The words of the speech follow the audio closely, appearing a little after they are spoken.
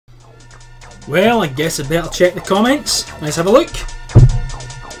Well, I guess I better check the comments. Let's have a look.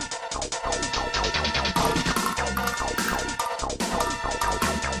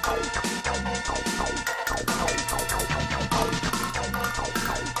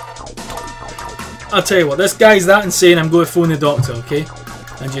 I'll tell you what, this guy's that insane, I'm going to phone the doctor, okay?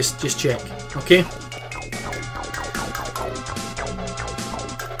 And just check, okay?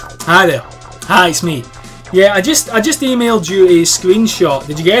 Hi there. Hi, it's me. Yeah, I just emailed you a screenshot.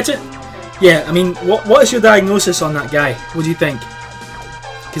 Did you get it? Yeah, I mean, what is your diagnosis on that guy? What do you think?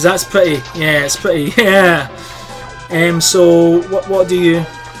 Because that's pretty, yeah, it's pretty, yeah. So, what do you...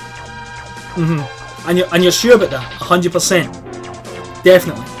 And you're sure about that? 100%?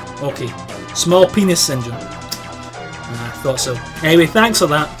 Definitely. Okay. Small penis syndrome. I thought so. Anyway, thanks for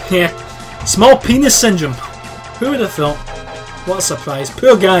that. Yeah. Small penis syndrome. Who would have thought? What a surprise.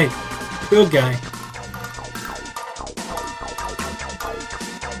 Poor guy. Poor guy.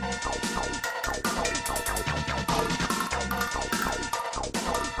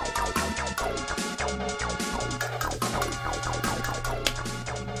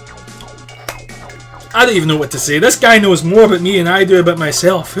 I don't even know what to say. This guy knows more about me than I do about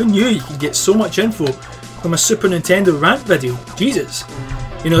myself. Who knew you could get so much info from a Super Nintendo rant video? Jesus.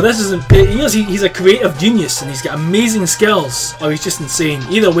 You know, this isn't... He's a creative genius and he's got amazing skills. Or he's just insane.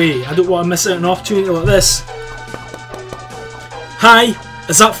 Either way, I don't want to miss out on an opportunity like this. Hi,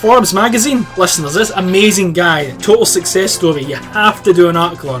 is that Forbes magazine? Listen, there's this amazing guy. Total success story. You have to do an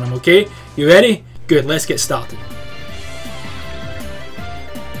article on him, okay? You ready? Good, let's get started.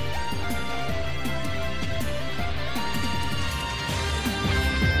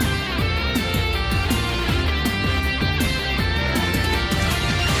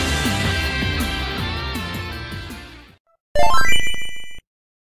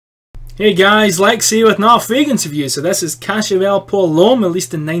 Hey guys, Lexi with another fragrance review. So this is Cacharel pour L'Homme,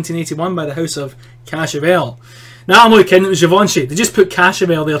 released in 1981 by the House of Cacharel. Now I'm only kidding, it was Givenchy. They just put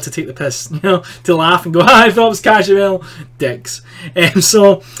Cacharel there to take the piss, you know, to laugh and go, ah, I thought it was Cacharel. Dicks.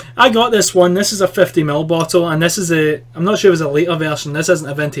 So I got this one. This is a 50ml bottle, and this is a, I'm not sure if it's a later version. This isn't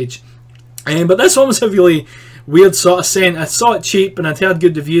a vintage. But this one was a really weird sort of scent. I saw it cheap and I'd heard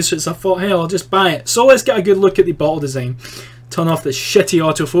good reviews, so I thought, hey, I'll just buy it. So let's get a good look at the bottle design. Turn off the shitty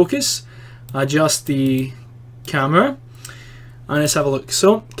autofocus. Adjust the camera and let's have a look.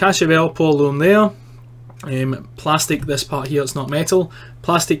 So Cacharel pour L'Homme there. Plastic, this part here, it's not metal.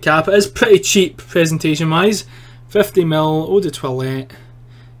 Plastic cap. It is pretty cheap presentation wise. 50ml eau de toilette,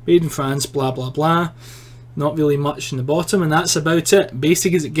 made in France, blah blah blah. Not really much in the bottom, and that's about it.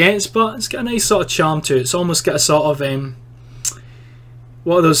 Basic as it gets, but it's got a nice sort of charm to it. It's almost got a sort of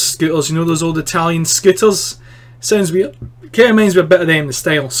what are those scooters, you know, those old Italian scooters? Sounds weird. Kind of reminds me a bit of them, the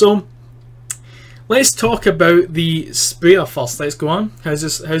style. So let's talk about the sprayer first. Let's go on. How's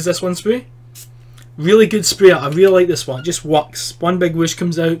this one spray? Really good sprayer. I really like this one. It just works. One big whoosh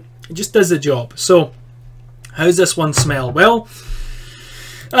comes out. It just does the job. So how's this one smell? Well,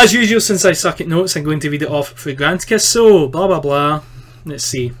 as usual, since I suck at notes, I'm going to read it off Fragranticus. So blah blah blah. Let's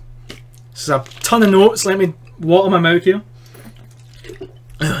see. This is a ton of notes. Let me water my mouth here.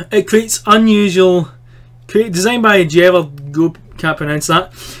 It creates unusual... Designed by Go, can't pronounce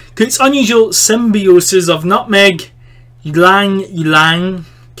that. Creates unusual symbioses of nutmeg, ylang,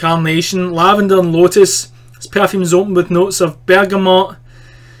 carnation, lavender and lotus. Its perfume is opened with notes of bergamot,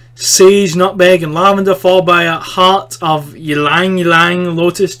 sage, nutmeg and lavender, followed by a heart of ylang,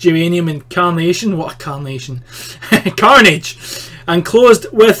 lotus, geranium and carnation. What a carnation. Carnage. And closed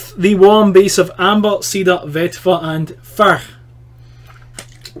with the warm base of amber, cedar, vetiver and fir.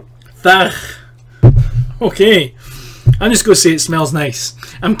 Okay, I'm just going to say it smells nice.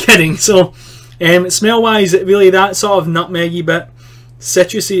 I'm kidding. So, smell wise, it really that sort of nutmeggy bit,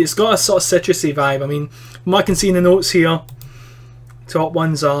 citrusy. It's got a sort of citrusy vibe. I mean, from what I can see in the notes here, top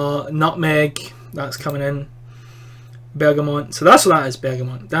ones are nutmeg. That's coming in. Bergamot. So that's what that is,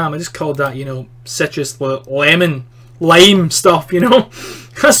 bergamot. Damn, I just called that, you know, citrus, lemon, lime stuff, you know.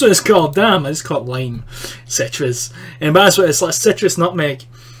 That's what it's called. Damn, I just called it lime, citrus. But that's what it's like, citrus, nutmeg.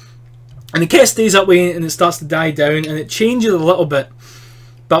 And the kit stays that way and it starts to die down and it changes a little bit.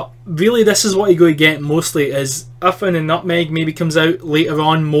 But really this is what you're going to get mostly is if and the nutmeg maybe comes out later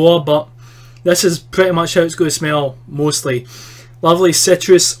on more, but this is pretty much how it's going to smell mostly. Lovely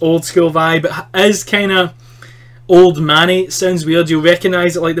citrus, old school vibe. It is kind of old manny. It sounds weird. You'll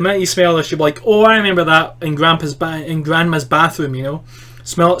recognise it. Like the minute you smell this, you'll be like, oh, I remember that in Grandma's bathroom, you know.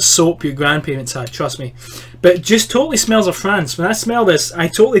 Smell like soap your grandparents had, trust me. But it just totally smells of France. When I smell this, I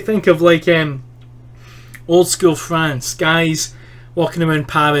totally think of like old school France. Guys walking around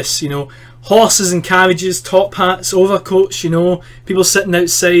Paris, you know, horses and carriages, top hats, overcoats, you know, people sitting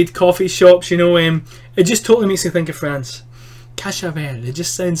outside coffee shops, you know, it just totally makes me think of France. Cacharel, it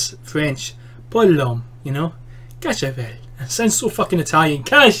just sounds French. Pour l'homme, you know, Cacharel. It sounds so fucking Italian.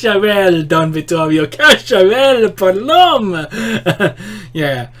 Cacharel, Don Vittorio. Cacharel pour l'homme.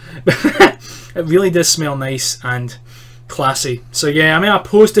 Yeah. It really does smell nice and classy. So yeah, I mean, I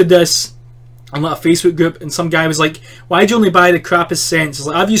posted this on like a Facebook group and some guy was like, why'd you only buy the crappiest scents? I was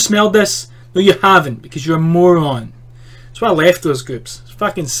like, have you smelled this? No, you haven't, because you're a moron. That's why I left those groups. It's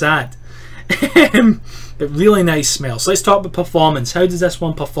fucking sad. But really nice smell. So let's talk about performance. How does this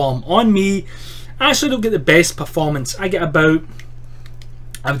one perform? On me, I actually don't get the best performance. I get about,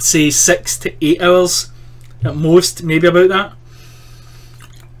 I would say 6 to 8 hours at most, maybe about that.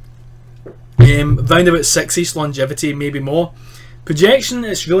 Round about 6-ish longevity, maybe more. Projection,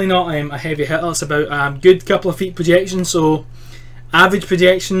 it's really not a heavy hitter. It's about a good couple of feet projection, so average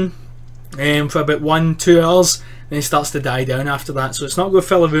projection for about 1-2 hours, then it starts to die down after that. So it's not going to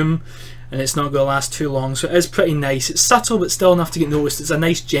fill a room and it's not going to last too long, so it is pretty nice. It's subtle but still enough to get noticed. It's a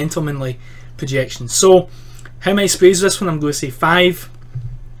nice gentlemanly projection. So how many sprays is this one? I'm going to say 5.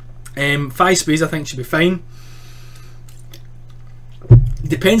 5 sprays I think should be fine.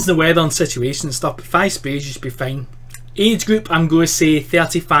 Depends on the weather and situation and stuff, but 5 sprays you should be fine. Age group, I'm going to say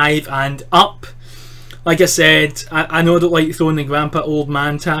 35 and up. Like I said, I know I don't like throwing the grandpa old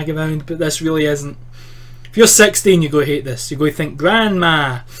man tag around, but this really isn't. If you're 16, you're going to hate this. You're going to think,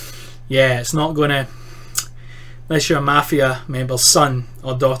 grandma. Yeah, it's not going to, unless you're a mafia member's son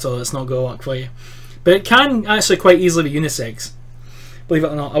or daughter, it's not going to work for you. But it can actually quite easily be unisex. Believe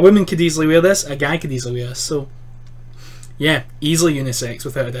it or not. A woman could easily wear this, a guy could easily wear this. So, yeah, easily unisex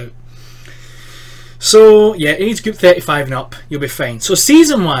without a doubt. So yeah, age group 35 and up, you'll be fine. So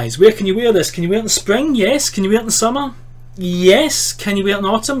season wise, where can you wear this? Can you wear it in the spring? Yes. Can you wear it in the summer? Yes. Can you wear it in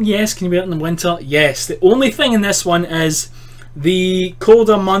autumn? Yes. Can you wear it in the winter? Yes. The only thing in this one is the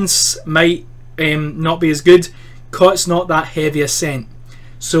colder months might not be as good because it's not that heavy a scent.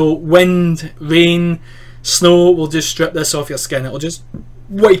 So wind, rain, snow will just strip this off your skin. It'll just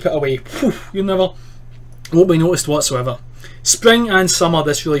wipe it away. You won't be noticed whatsoever. Spring and summer,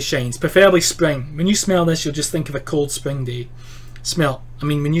 this really shines. Preferably spring. When you smell this, you'll just think of a cold spring day. Smell. I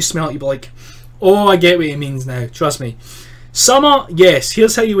mean, when you smell it, you'll be like, oh, I get what it means now. Trust me. Summer, yes.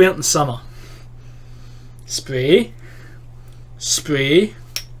 Here's how you wear it in summer. Spray. Spray.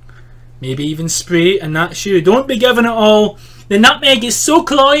 Maybe even spray in that shoe. Don't be giving it all. The nutmeg is so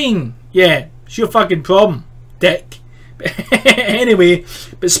cloying. Yeah, it's your fucking problem, dick. Anyway,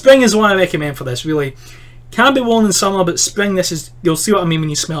 but spring is the one I recommend for this, really. Can be worn in summer, but spring, this is, you'll see what I mean when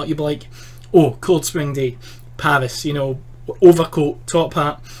you smell it. You'll be like, oh, cold spring day, Paris, you know, overcoat, top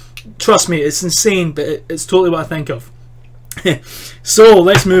hat. Trust me, it's insane, but it's totally what I think of. So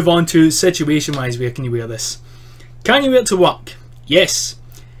let's move on to situation wise. Where can you wear this? Can you wear it to work? Yes.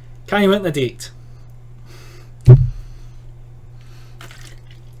 Can you wear it on a date?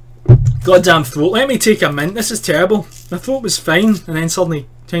 Goddamn throat. Let me take a mint. This is terrible. My throat was fine and then suddenly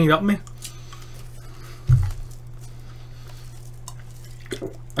turning it up on me.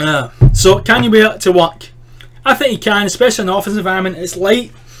 So can you wear it to work? I think you can, especially in an office environment. It's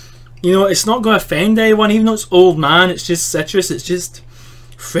light, you know, it's not going to offend anyone, even though it's old man, it's just citrus, it's just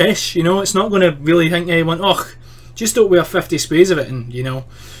fresh, you know, it's not going to really think anyone, oh, just don't wear 50 sprays of it and, you know,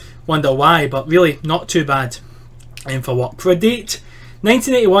 wonder why. But really, not too bad for work. For a date,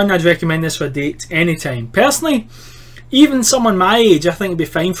 1981, I'd recommend this for a date anytime. Personally, even someone my age, I think it'd be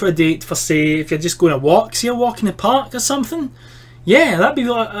fine for a date for, say, if you're just going to walk, say you're walking in the park or something. Yeah, that'd be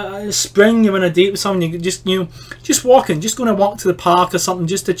like a spring, you're on a date with someone, you just, you know, just walking, just going to walk to the park or something,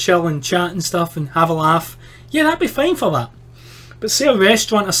 just to chill and chat and stuff and have a laugh. Yeah, that'd be fine for that. But say a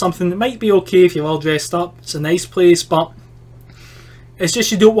restaurant or something, it might be okay if you're all dressed up, it's a nice place, but it's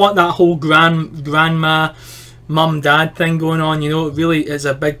just you don't want that whole grandma, mum, dad thing going on, you know. It really is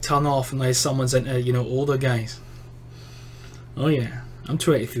a big turn off unless someone's into, you know, older guys. Oh yeah, I'm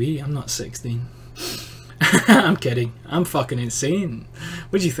 23, I'm not 16. I'm kidding. I'm fucking insane.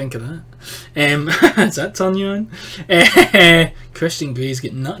 What do you think of that? Does that turn you on? Christian Grey's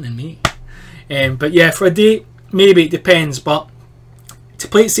getting nothing in me. But yeah, for a date, maybe, it depends. But to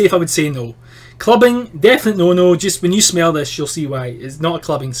play it safe, I would say no. Clubbing, definitely no. Just when you smell this, you'll see why. It's not a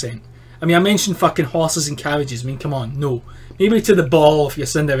clubbing scent. I mean, I mentioned fucking horses and carriages. I mean, come on, no. Maybe to the ball if you're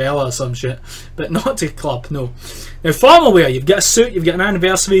Cinderella or some shit, but not to club, no. Now, formal wear, you've got a suit, you've got an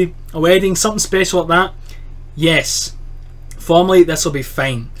anniversary, a wedding, something special like that. Yes, formally this will be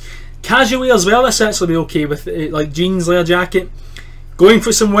fine. Casual wear as well, this actually be okay with like jeans, layer jacket. Going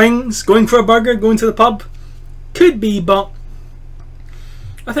for some wings, going for a burger, going to the pub, could be, but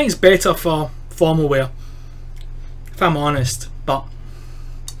I think it's better for formal wear, if I'm honest. But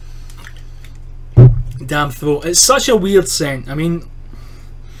damn throat, it's such a weird scent. I mean,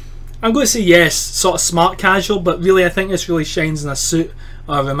 I'm going to say yes, sort of smart casual, but really I think this really shines in a suit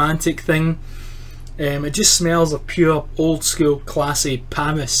or a romantic thing. It just smells of pure old school classy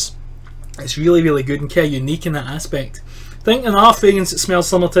Paris. It's really, really good and kind of unique in that aspect. I think another fragrance that smells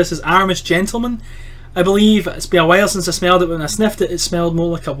similar to this is Aramis Gentleman. I believe it's been a while since I smelled it. When I sniffed it, it smelled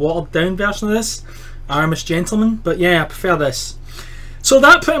more like a watered down version of this, Aramis Gentleman. But yeah, I prefer this. So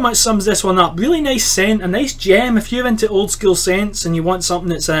that pretty much sums this one up. Really nice scent, a nice gem if you're into old school scents and you want something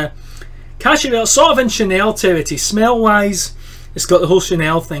that's a Cacharel, sort of in Chanel territory. Smell wise, it's got the whole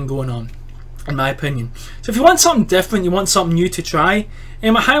Chanel thing going on, in my opinion. So if you want something different, you want something new to try, I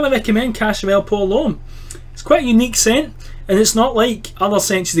highly recommend Cacharel Pour L'Homme. It's quite a unique scent, and it's not like other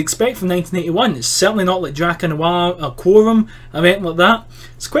scents you'd expect from 1981. It's certainly not like Draco Noir or Quorum or anything like that.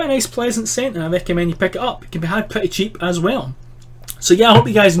 It's quite a nice pleasant scent, and I recommend you pick it up. It can be had pretty cheap as well. So yeah, I hope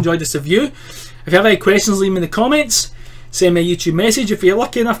you guys enjoyed this review. If you have any questions, leave them in the comments. Send me a YouTube message. If you're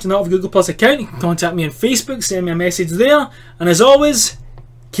lucky enough to not have a Google Plus account, you can contact me on Facebook, send me a message there. And as always,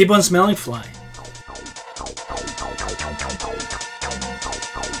 keep on smelling fly.